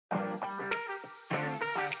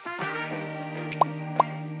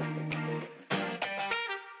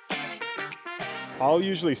I'll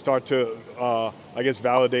usually start to, I guess,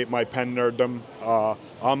 validate my pen nerddom.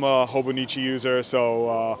 I'm a Hobonichi user,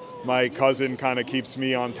 so my cousin kind of keeps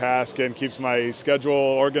me on task and keeps my schedule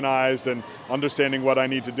organized and understanding what I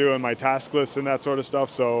need to do in my task list and that sort of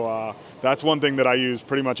stuff. So that's one thing that I use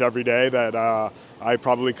pretty much every day that I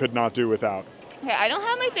probably could not do without. Okay, I don't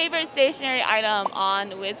have my favorite stationery item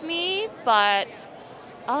on with me, but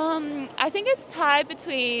I think it's tied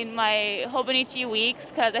between my Hobonichi weeks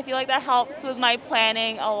because I feel like that helps with my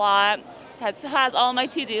planning a lot. It has all my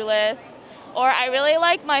to-do lists. Or I really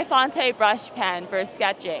like my Fonte brush pen for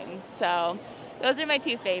sketching. So those are my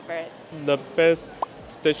two favorites. The best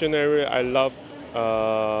stationery I love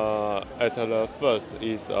at the first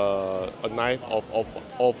is a knife of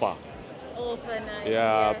Alpha. Nice.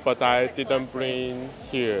 Yeah, but I didn't bring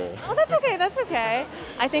here. Oh, that's okay. That's okay.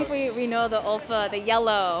 I think we know the Ulfa, the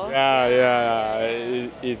yellow. Yeah,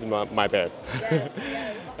 it is my best. Yes.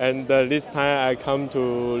 And this time I come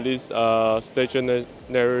to this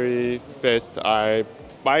Stationery Fest, I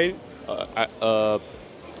buy a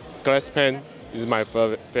glass pen. Is my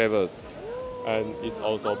favorite, and it's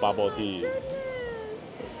also bubble tea.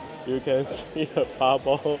 You can see a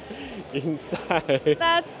bubble inside.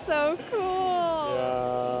 That's so cool.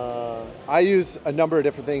 Yeah. I use a number of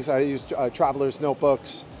different things. I use traveler's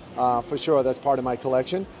notebooks, for sure, that's part of my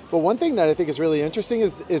collection. But one thing that I think is really interesting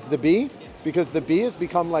is the bee, because the bee has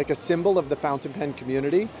become like a symbol of the fountain pen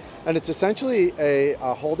community. And it's essentially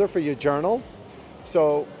a holder for your journal.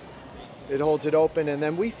 So it holds it open, and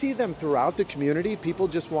then we see them throughout the community. People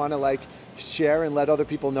just want to like share and let other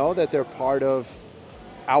people know that they're part of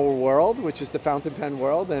our world, which is the fountain pen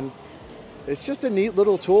world, and it's just a neat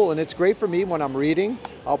little tool, and it's great for me when I'm reading.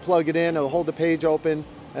 I'll plug it in, I'll hold the page open,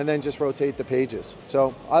 and then just rotate the pages.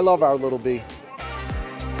 So I love our little bee.